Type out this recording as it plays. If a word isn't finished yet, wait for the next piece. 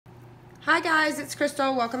Hi guys, it's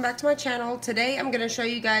Crystal. Welcome back to my channel. Today I'm going to show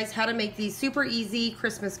you guys how to make these super easy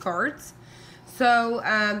Christmas cards. So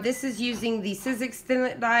this is using the sizzix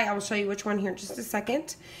thinlit die. I will show you which one here in just a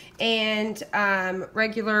second. And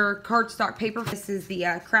regular cardstock paper. This is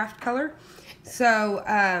the craft color. So,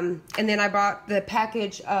 and then I bought the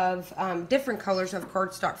package of different colors of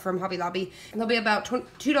cardstock from Hobby Lobby. They'll be about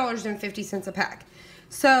 $2.50 a pack.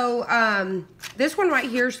 So this one right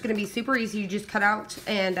here is going to be super easy. You just cut out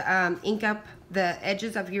and ink up the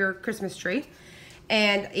edges of your Christmas tree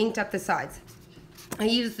and inked up the sides. I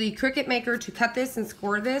used the Cricut maker to cut this and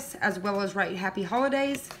score this, as well as write Happy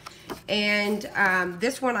Holidays. And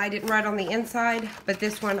this one I didn't write on the inside, but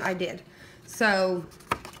this one I did. So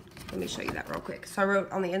let me show you that real quick. So I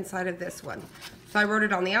wrote on the inside of this one. So I wrote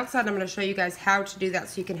it on the outside. I'm going to show you guys how to do that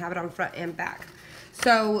so you can have it on front and back.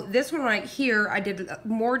 So this one right here, I did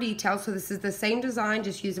more detail. So this is the same design,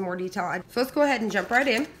 just using more detail. So let's go ahead and jump right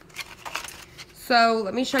in. So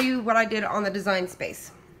let me show you what I did on the design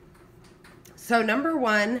space. So number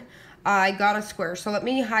one, I got a square. So let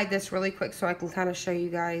me hide this really quick so I can kind of show you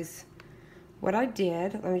guys what I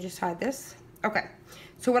did. Let me just hide this. Okay.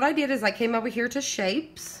 So what I did is I came over here to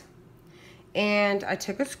shapes and I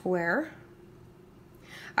took a square.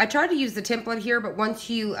 I tried to use the template here, but once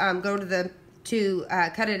you go to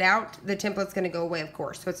cut it out, the template's going to go away, of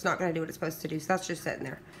course, so it's not going to do what it's supposed to do, so that's just sitting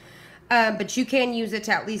there. But you can use it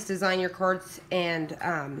to at least design your cards, and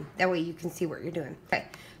that way you can see what you're doing. Okay,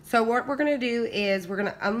 so what we're going to do is we're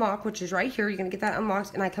going to unlock, which is right here. You're going to get that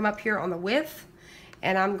unlocked, and I come up here on the width,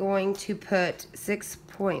 and I'm going to put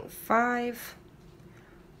 6.5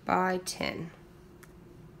 by 10.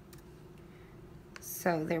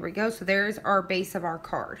 So there we go. So there's our base of our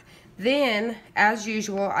card. Then, as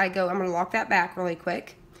usual, I'm going to lock that back really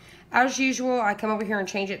quick. As usual, I come over here and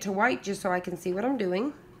change it to white just so I can see what I'm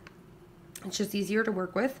doing. It's just easier to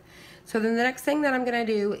work with. So then the next thing that I'm going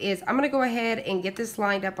to do is I'm going to go ahead and get this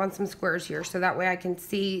lined up on some squares here so that way I can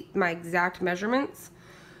see my exact measurements.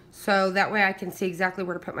 So that way I can see exactly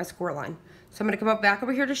where to put my score line. So I'm going to come up back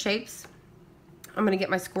over here to shapes. I'm going to get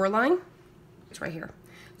my score line. It's right here.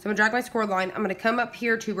 So I'm going to drag my score line. I'm going to come up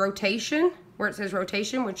here to rotation, where it says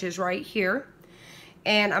rotation, which is right here.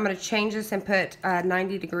 And I'm going to change this and put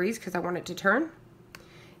 90 degrees because I want it to turn.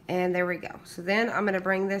 And there we go. So then I'm going to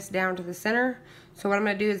bring this down to the center. So what I'm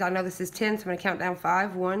going to do is, I know this is 10, so I'm going to count down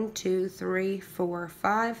 5. 1, 2, 3, 4,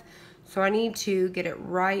 5. So I need to get it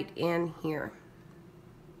right in here.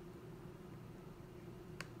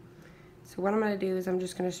 So what I'm going to do is I'm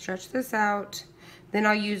just going to stretch this out. Then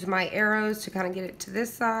I'll use my arrows to kind of get it to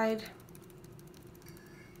this side.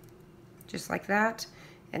 Just like that.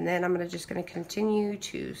 And then I'm just going to continue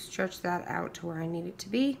to stretch that out to where I need it to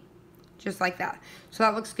be. Just like that. So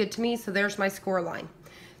that looks good to me. So there's my score line.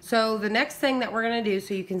 So the next thing that we're going to do,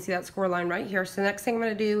 so you can see that score line right here. So the next thing I'm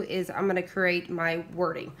going to do is I'm going to create my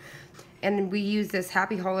wording. And we use this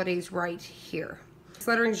Happy Holidays right here. This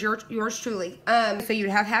lettering is yours truly. So you'd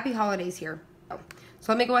have Happy Holidays here.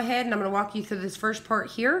 So let me go ahead and I'm going to walk you through this first part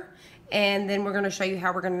here, and then we're going to show you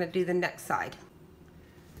how we're going to do the next side.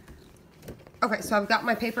 Okay, so I've got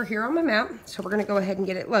my paper here on my mat, so we're going to go ahead and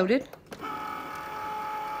get it loaded.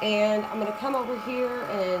 And I'm going to come over here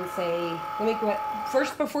and say, let me go ahead.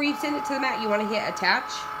 First, before you send it to the mat, you want to hit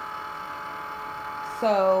attach.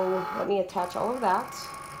 So let me attach all of that.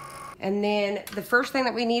 And then the first thing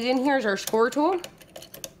that we need in here is our score tool.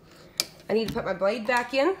 I need to put my blade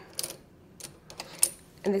back in.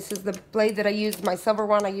 And this is the blade that I used, my silver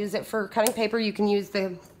one. I use it for cutting paper. You can use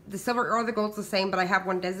the silver or the gold's the same, but I have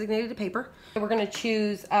one designated to paper. We're going to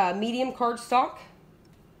choose medium cardstock.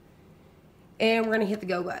 And we're going to hit the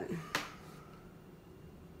go button.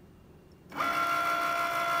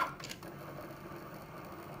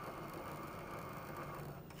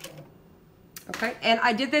 Okay, and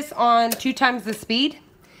I did this on 2 times the speed.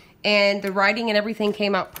 And the writing and everything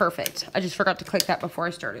came out perfect. I just forgot to click that before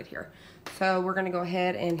I started here. So we're going to go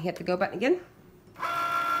ahead and hit the go button again.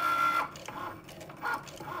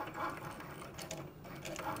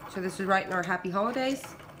 So this is writing our Happy Holidays.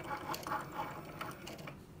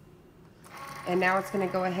 And now it's going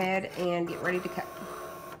to go ahead and get ready to cut.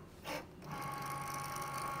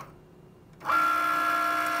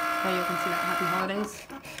 Now you can see that Happy Holidays.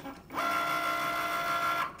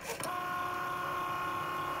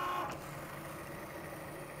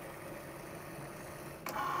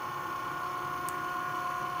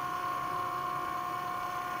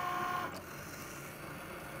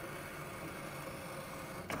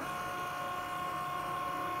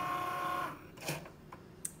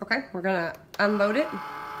 Okay, we're gonna unload it.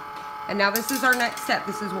 And now this is our next step.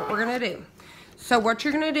 This is what we're gonna do. So what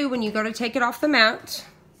you're gonna do when you go to take it off the mat,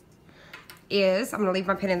 is, I'm going to leave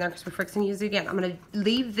my pen in there because we're fixing to use it again. I'm going to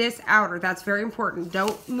leave this outer. That's very important.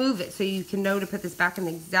 Don't move it so you can know to put this back in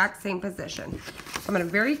the exact same position. So I'm going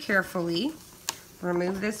to very carefully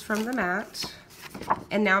remove this from the mat.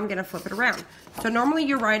 And now I'm going to flip it around. So normally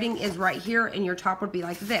your writing is right here and your top would be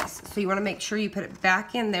like this. So you want to make sure you put it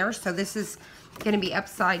back in there. So this is going to be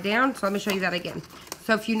upside down. So let me show you that again.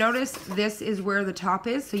 So if you notice, this is where the top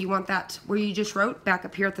is. So you want that where you just wrote back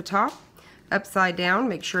up here at the top, upside down.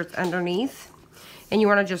 Make sure it's underneath. And you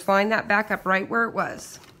want to just line that back up right where it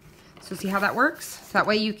was. So see how that works? So that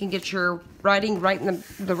way you can get your writing right in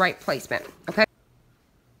the right placement. Okay.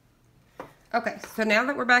 Okay, so now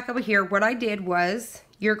that we're back over here, what I did was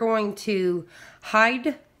you're going to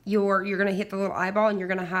hide you're going to hit the little eyeball and you're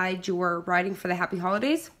going to hide your writing for the Happy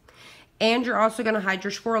Holidays. And you're also going to hide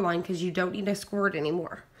your score line because you don't need to score it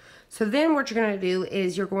anymore. So then what you're going to do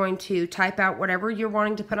is you're going to type out whatever you're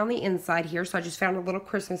wanting to put on the inside here. So I just found a little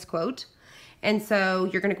Christmas quote. And so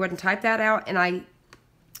you're going to go ahead and type that out. And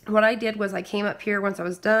what I did was I came up here once I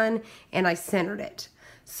was done and I centered it.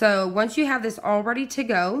 So once you have this all ready to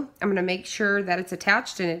go, I'm going to make sure that it's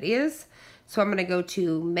attached, and it is. So I'm going to go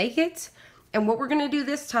to make it. And what we're going to do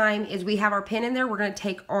this time is we have our pin in there. We're going to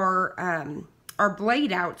take our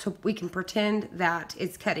blade out so we can pretend that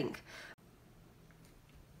it's cutting.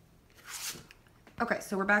 Okay,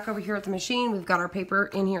 so we're back over here at the machine. We've got our paper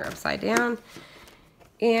in here upside down.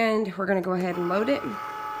 And we're going to go ahead and load it.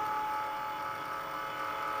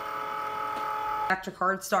 Back to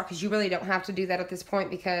cardstock, because you really don't have to do that at this point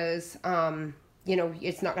because you know,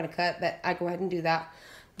 it's not going to cut, but I go ahead and do that.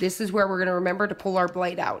 This is where we're going to remember to pull our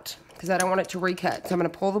blade out because I don't want it to recut. So I'm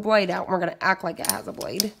going to pull the blade out and we're going to act like it has a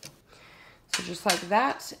blade. So just like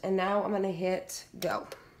that, and now I'm going to hit go.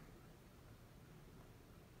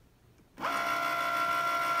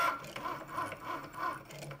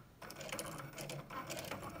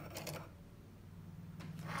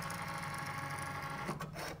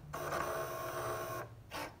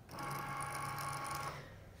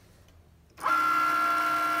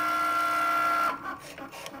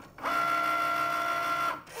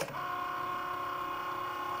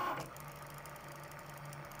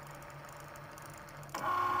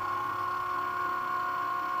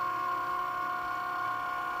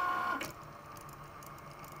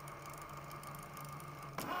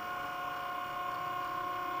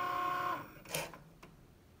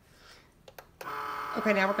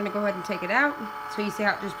 Okay, now we're going to go ahead and take it out. So you see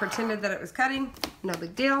how it just pretended that it was cutting? No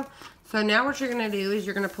big deal. So now what you're going to do is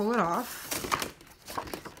you're going to pull it off.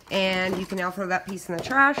 And you can now throw that piece in the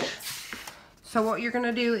trash. So what you're going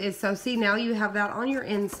to do is, so see, now you have that on your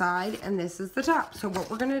inside and this is the top. So what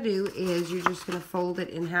we're going to do is you're just going to fold it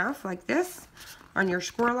in half like this on your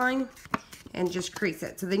score line and just crease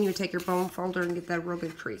it. So then you take your bone folder and get that real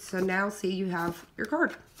good crease. So now see, you have your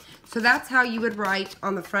card. So that's how you would write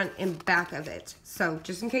on the front and back of it. So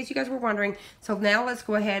just in case you guys were wondering. So now let's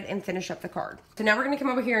go ahead and finish up the card. So now we're going to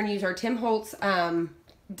come over here and use our Tim Holtz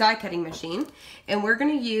die cutting machine. And we're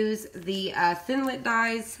going to use the Thinlit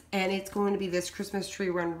dies, and it's going to be this Christmas tree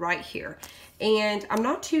one right here. And I'm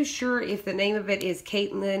not too sure if the name of it is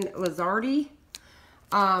Caitlin Lizardi.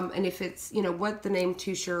 And if it's, you know, what the name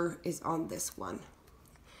too sure is on this one.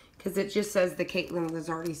 Because it just says the Caitlin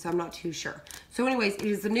Lizardi, so I'm not too sure. So anyways, it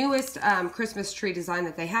is the newest Christmas tree design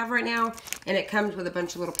that they have right now. And it comes with a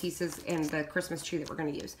bunch of little pieces and the Christmas tree that we're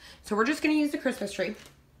going to use. So we're just going to use the Christmas tree.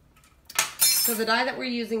 So the die that we're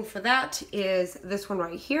using for that is this one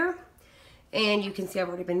right here. And you can see I've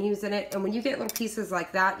already been using it. And when you get little pieces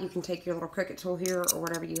like that, you can take your little Cricut tool here or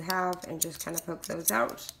whatever you have and just kind of poke those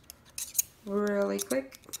out really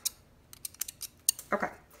quick. Okay.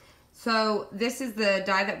 So this is the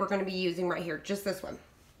die that we're going to be using right here, just this one.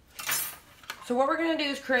 So what we're going to do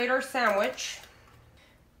is create our sandwich.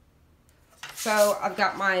 So I've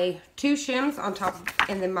got my 2 shims on top,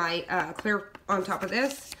 and then my clear on top of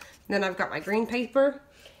this. And then I've got my green paper,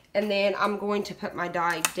 and then I'm going to put my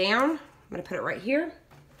die down. I'm going to put it right here.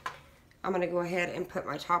 I'm going to go ahead and put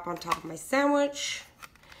my top on top of my sandwich,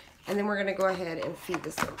 and then we're going to go ahead and feed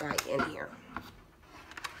this little guy in here.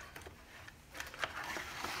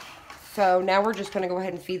 So now we're just going to go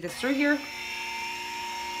ahead and feed this through here.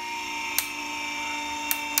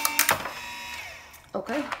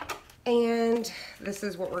 Okay, and this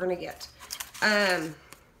is what we're going to get.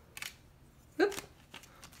 Oops,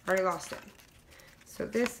 already lost it. So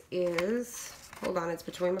this is, hold on, it's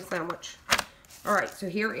between my sandwich. All right, so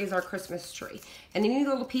here is our Christmas tree. And any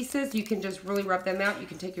little pieces, you can just really rub them out. You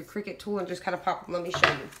can take your Cricut tool and just kind of pop them. Let me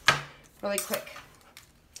show you really quick.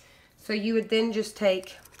 So you would then just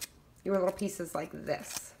take your little pieces like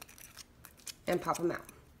this and pop them out.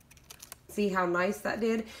 See how nice that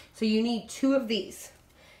did? So you need 2 of these.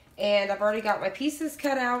 And I've already got my pieces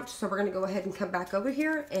cut out, so we're gonna go ahead and come back over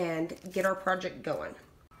here and get our project going.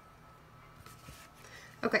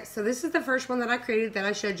 Okay, so this is the first one that I created that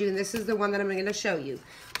I showed you, and this is the one that I'm going to show you.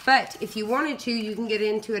 But if you wanted to, you can get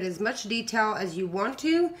into it as much detail as you want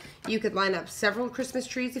to. You could line up several Christmas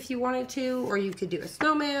trees if you wanted to, or you could do a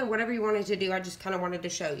snowman, whatever you wanted to do. I just kind of wanted to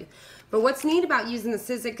show you. But what's neat about using the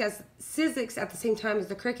sizzix at the same time as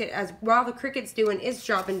the Cricut, as while the Cricut's doing its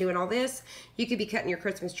job and doing all this, you could be cutting your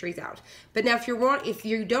Christmas trees out. But now if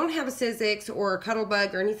you don't have a sizzix or a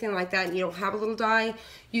Cuttlebug or anything like that, and you don't have a little die,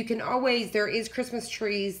 you can always, there is Christmas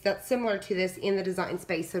trees that's similar to this in the design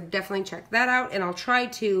space, so definitely check that out, and I'll try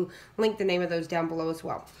to link the name of those down below as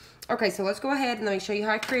well. Okay, so let's go ahead and let me show you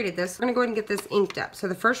how I created this. I'm gonna go ahead and get this inked up. So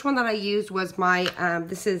the first one that I used was my,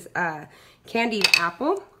 this is Candied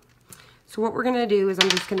Apple. So what we're gonna do is I'm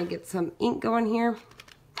just gonna get some ink going here.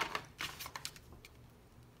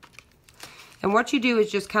 And what you do is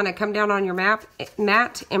just kind of come down on your mat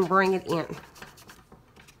and bring it in.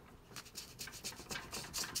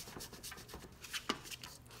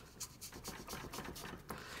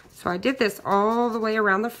 So I did this all the way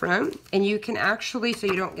around the front, and you can actually, so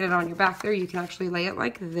you don't get it on your back there, you can actually lay it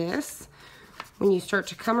like this when you start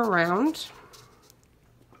to come around.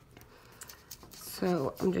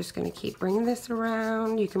 So I'm just going to keep bringing this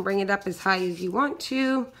around. You can bring it up as high as you want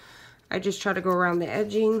to. I just try to go around the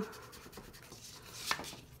edging.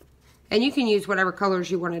 And you can use whatever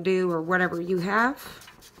colors you want to do or whatever you have.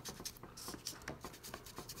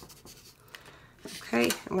 Okay,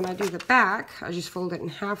 and when I do the back, I just fold it in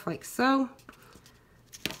half like so.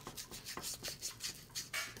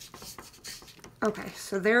 Okay,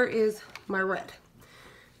 so there is my red.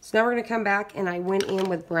 So now we're going to come back, and I went in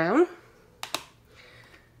with brown.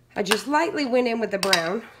 I just lightly went in with the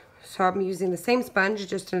brown, so I'm using the same sponge,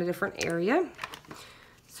 just in a different area.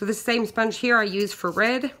 So this same sponge here I use for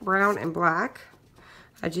red, brown, and black.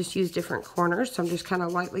 I just use different corners, so I'm just kind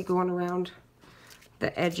of lightly going around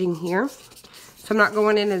the edging here. So I'm not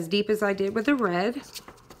going in as deep as I did with the red.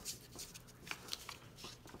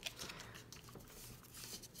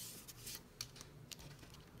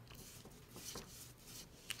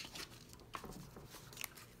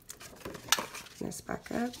 This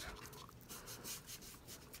back up.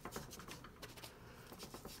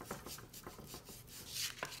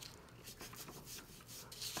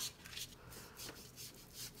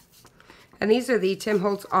 And these are the Tim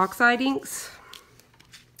Holtz Oxide inks.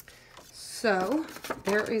 So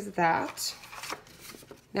there is that.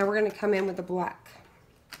 Now we're going to come in with the black.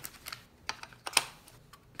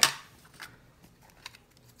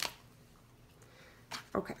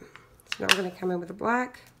 Okay, so now we're going to come in with the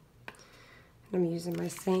black. I'm using my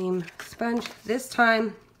same sponge. This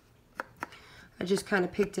time, I just kind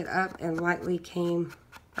of picked it up and lightly came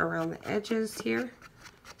around the edges here.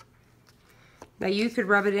 Now you could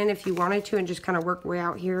rub it in if you wanted to and just kind of work way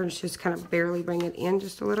out here and just kind of barely bring it in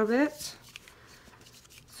just a little bit.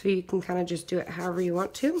 So you can kind of just do it however you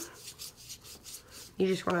want to. You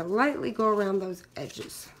just want to lightly go around those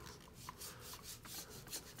edges.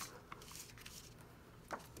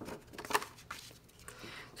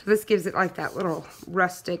 So this gives it like that little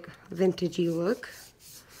rustic, vintagey look.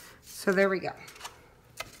 So there we go.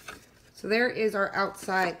 So there is our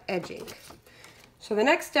outside edging. So the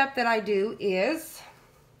next step that I do is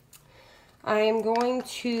I am going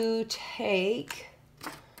to take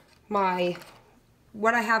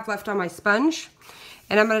what I have left on my sponge,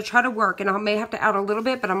 and I'm going to try to work, and I may have to add a little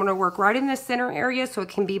bit, but I'm going to work right in this center area so it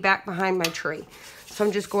can be back behind my tree. So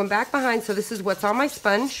I'm just going back behind. So this is what's on my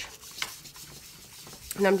sponge.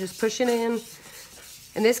 And I'm just pushing in,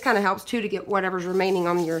 and this kind of helps too to get whatever's remaining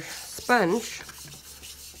on your sponge.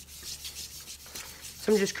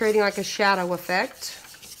 So I'm just creating like a shadow effect.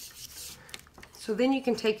 So then you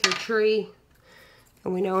can take your tree,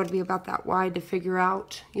 and we know it'd be about that wide to figure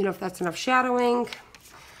out, you know, if that's enough shadowing.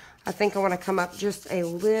 I think I want to come up just a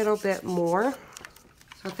little bit more.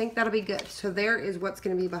 So I think that'll be good. So there is what's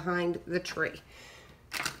going to be behind the tree.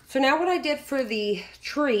 So now what I did for the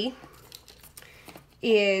tree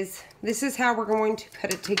is this is how we're going to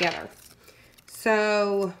put it together.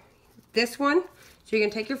 So this one, so you're going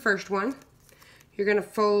to take your first one, you're going to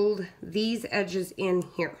fold these edges in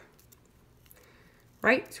here.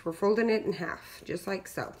 Right? So we're folding it in half, just like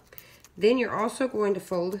so. Then you're also going to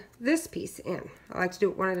fold this piece in. I like to do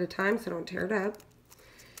it one at a time so I don't tear it up.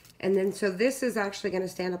 And then so this is actually going to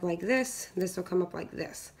stand up like this. This will come up like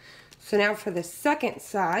this. So now for the second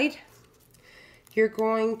side, you're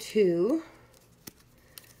going to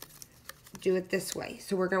do it this way.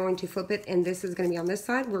 So we're going to flip it, and this is going to be on this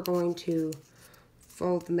side. We're going to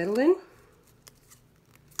fold the middle in.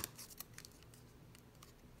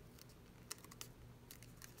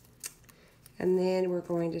 And then we're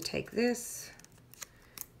going to take this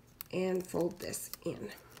and fold this in,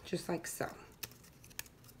 just like so.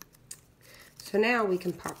 So now we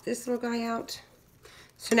can pop this little guy out.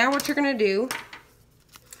 So now what you're gonna do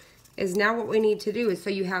is, now what we need to do is,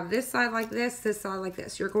 so you have this side like this side like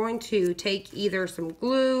this. You're going to take either some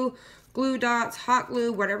glue, glue dots, hot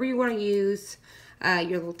glue, whatever you wanna use,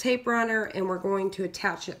 your little tape runner, and we're going to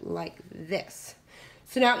attach it like this.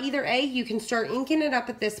 So now either A, you can start inking it up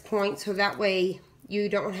at this point, so that way you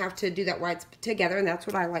don't have to do that while it's together, and that's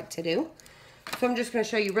what I like to do. So I'm just going to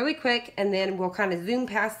show you really quick, and then we'll kind of zoom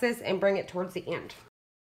past this and bring it towards the end.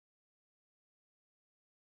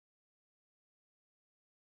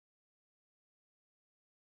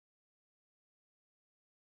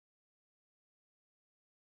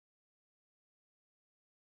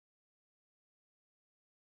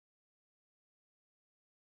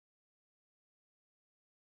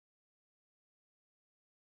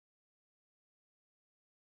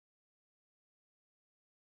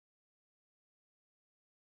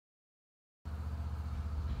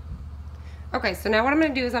 Okay, so now what I'm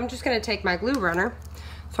going to do is I'm just going to take my glue runner.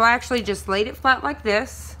 So I actually just laid it flat like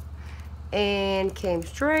this and came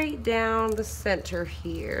straight down the center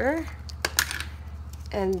here.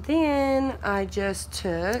 And then I just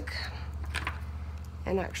took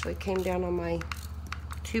and actually came down on my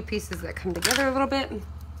two pieces that come together a little bit.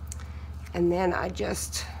 And then I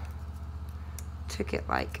just took it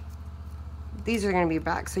like, these are going to be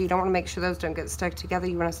back, so you don't want to make sure those don't get stuck together.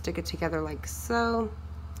 You want to stick it together like so.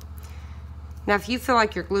 Now, if you feel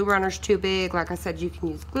like your glue runner's too big, like I said, you can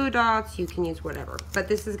use glue dots, you can use whatever. But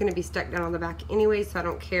this is gonna be stuck down on the back anyway, so I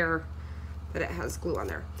don't care that it has glue on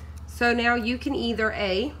there. So now you can either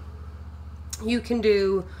you can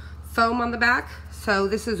do foam on the back. So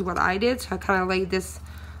this is what I did. So I kind of laid this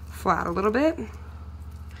flat a little bit.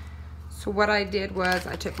 So what I did was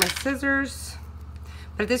I took my scissors,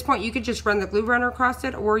 but at this point you could just run the glue runner across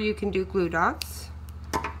it, or you can do glue dots.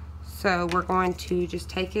 So we're going to just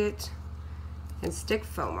take it and stick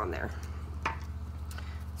foam on there.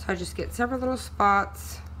 So I just get several little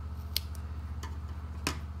spots.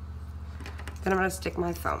 Then I'm going to stick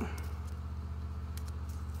my foam.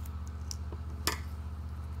 So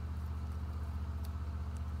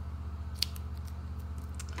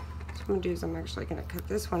what I'm going to do is I'm actually going to cut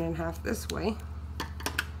this one in half this way.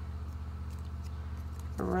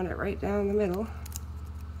 I'll run it right down the middle,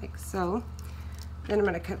 like so. Then I'm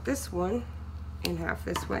going to cut this one in half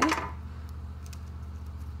this way.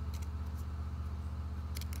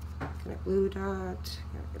 Gonna glue dot,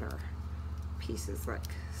 gotta get our pieces like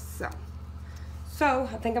so. So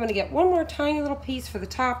I think I'm gonna get one more tiny little piece for the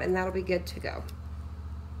top, and that'll be good to go.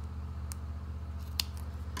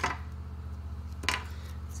 So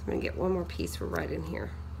I'm gonna get one more piece for right in here,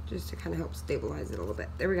 just to kind of help stabilize it a little bit.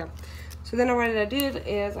 There we go. So then what I did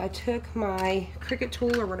is I took my Cricut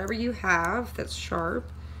tool, or whatever you have that's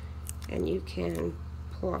sharp, and you can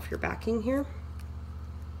pull off your backing here.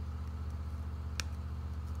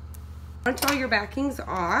 Once all your backing's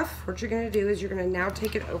off, what you're going to do is you're going to now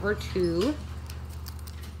take it over to,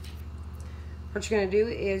 what you're going to do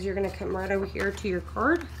is you're going to come right over here to your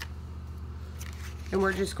card, and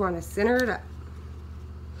we're just going to center it up.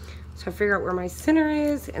 So I figure out where my center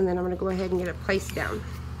is, and then I'm going to go ahead and get it placed down.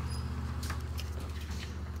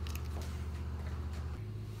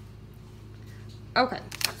 Okay,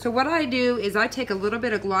 so what I do is I take a little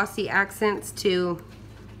bit of glossy accents to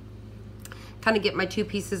kind of get my two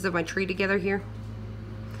pieces of my tree together here.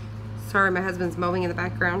 Sorry, my husband's mowing in the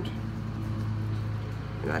background.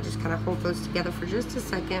 And I just kind of hold those together for just a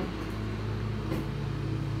second.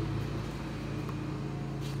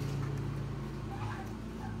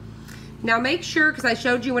 Now make sure, because I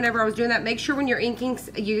showed you whenever I was doing that, make sure when you're inking,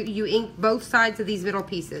 you ink both sides of these middle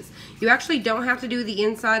pieces. You actually don't have to do the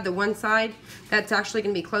inside, the one side that's actually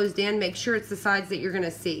going to be closed in. Make sure it's the sides that you're going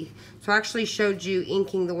to see. So I actually showed you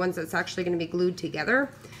inking the ones that's actually going to be glued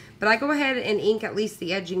together. But I go ahead and ink at least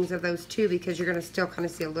the edgings of those too, because you're going to still kind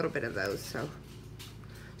of see a little bit of those. So,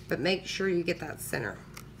 but make sure you get that center.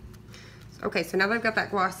 Okay, so now that I've got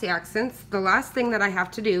that glossy accents, the last thing that I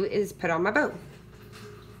have to do is put on my bow.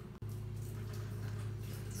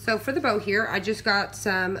 So for the bow here, I just got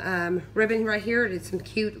some ribbon right here. It's some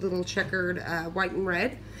cute little checkered white and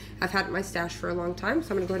red. I've had it in my stash for a long time, so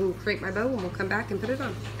I'm gonna go ahead and create my bow, and we'll come back and put it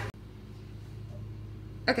on.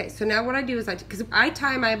 Okay, so now what I do is because I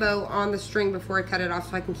tie my bow on the string before I cut it off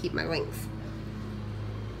so I can keep my length.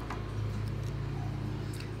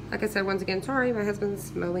 Like I said, once again, sorry, my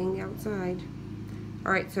husband's mowing outside.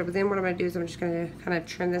 All right, so then what I'm gonna do is I'm just gonna kind of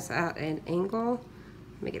trim this at an angle.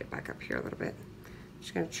 Let me get it back up here a little bit.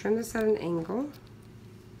 Just going to trim this at an angle,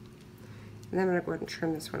 And then I'm going to go ahead and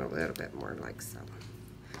trim this one a little bit more like so.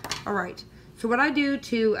 All right. So what I do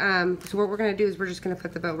to, so what we're going to do is we're just going to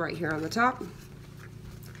put the bow right here on the top.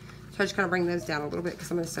 So I just kind of bring those down a little bit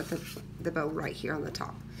because I'm going to set the bow right here on the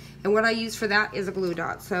top. And what I use for that is a glue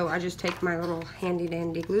dot. So I just take my little handy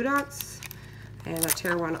dandy glue dots and I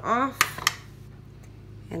tear one off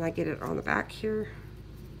and I get it on the back here.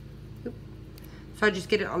 Oop. So I just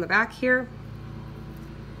get it on the back here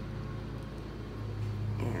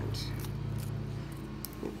and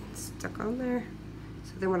it's stuck on there.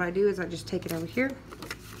 So then what I do is I just take it over here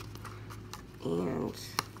and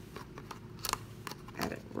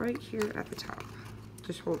add it right here at the top.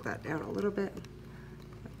 Just hold that down a little bit.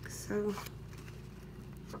 So,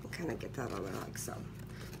 kind of get that on there like so.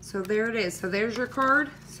 So there it is. So there's your card.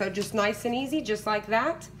 So just nice and easy, just like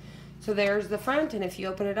that. So there's the front, and if you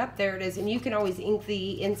open it up, there it is. And you can always ink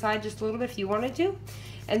the inside just a little bit if you wanted to.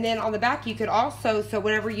 And then on the back, you could also, so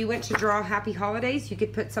whenever you went to draw Happy Holidays, you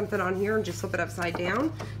could put something on here and just flip it upside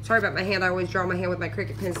down. Sorry about my hand. I always draw my hand with my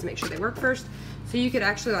Cricut pens to make sure they work first. So you could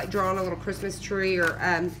actually like draw on a little Christmas tree or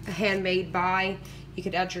a handmade by. You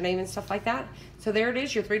could add your name and stuff like that. So there it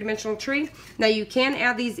is, your three-dimensional tree. Now you can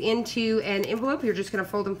add these into an envelope. You're just gonna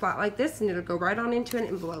fold them flat like this and it'll go right on into an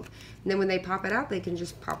envelope. And then when they pop it out, they can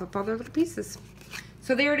just pop up all their little pieces.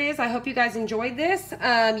 So there it is. I hope you guys enjoyed this.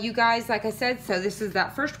 You guys, like I said, so this is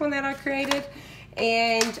that first one that I created.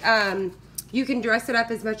 And you can dress it up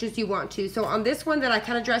as much as you want to. So on this one that I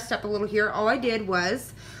kind of dressed up a little here, all I did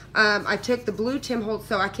was I took the blue Tim Holtz.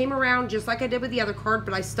 So I came around just like I did with the other card,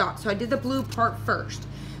 but I stopped. So I did the blue part first.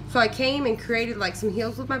 So I came and created like some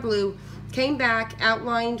heels with my blue, came back,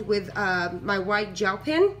 outlined with my white gel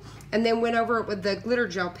pen, and then went over it with the glitter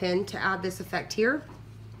gel pen to add this effect here.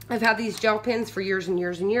 I've had these gel pens for years and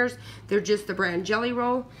years and years. They're just the brand Jelly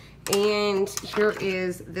Roll. And here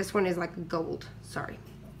is, this one is like gold, sorry.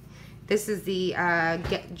 This is the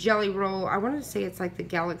Jelly Roll, I want to say it's like the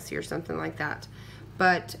Galaxy or something like that.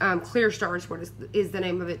 But Clear Star is what is the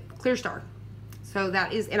name of it, Clear Star. So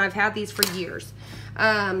that is, and I've had these for years.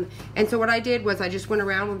 And so what I did was I just went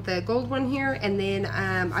around with the gold one here, and then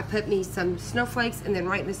I put me some snowflakes, and then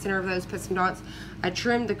right in the center of those put some dots. I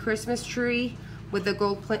trimmed the Christmas tree with the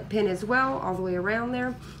gold pen as well, all the way around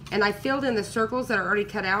there. And I filled in the circles that are already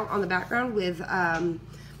cut out on the background with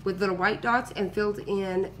little white dots, and filled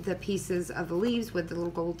in the pieces of the leaves with the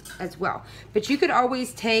little gold as well. But you could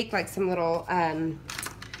always take like some little,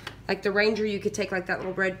 like the Ranger, you could take like that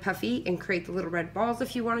little red puffy and create the little red balls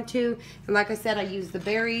if you wanted to. And like I said, I used the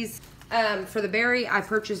berries. For the berry, I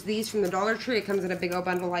purchased these from the Dollar Tree. It comes in a big old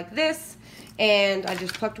bundle like this. And I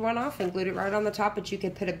just plucked one off and glued it right on the top, but you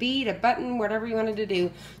could put a bead, a button, whatever you wanted to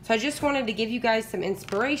do. So I just wanted to give you guys some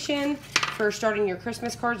inspiration for starting your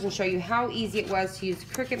Christmas cards and show you how easy it was to use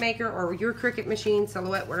Cricut Maker or your Cricut Machine,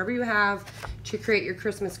 Silhouette, whatever you have, to create your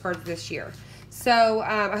Christmas cards this year. So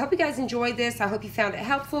I hope you guys enjoyed this. I hope you found it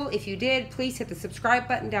helpful. If you did, please hit the subscribe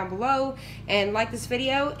button down below and like this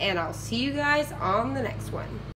video, and I'll see you guys on the next one.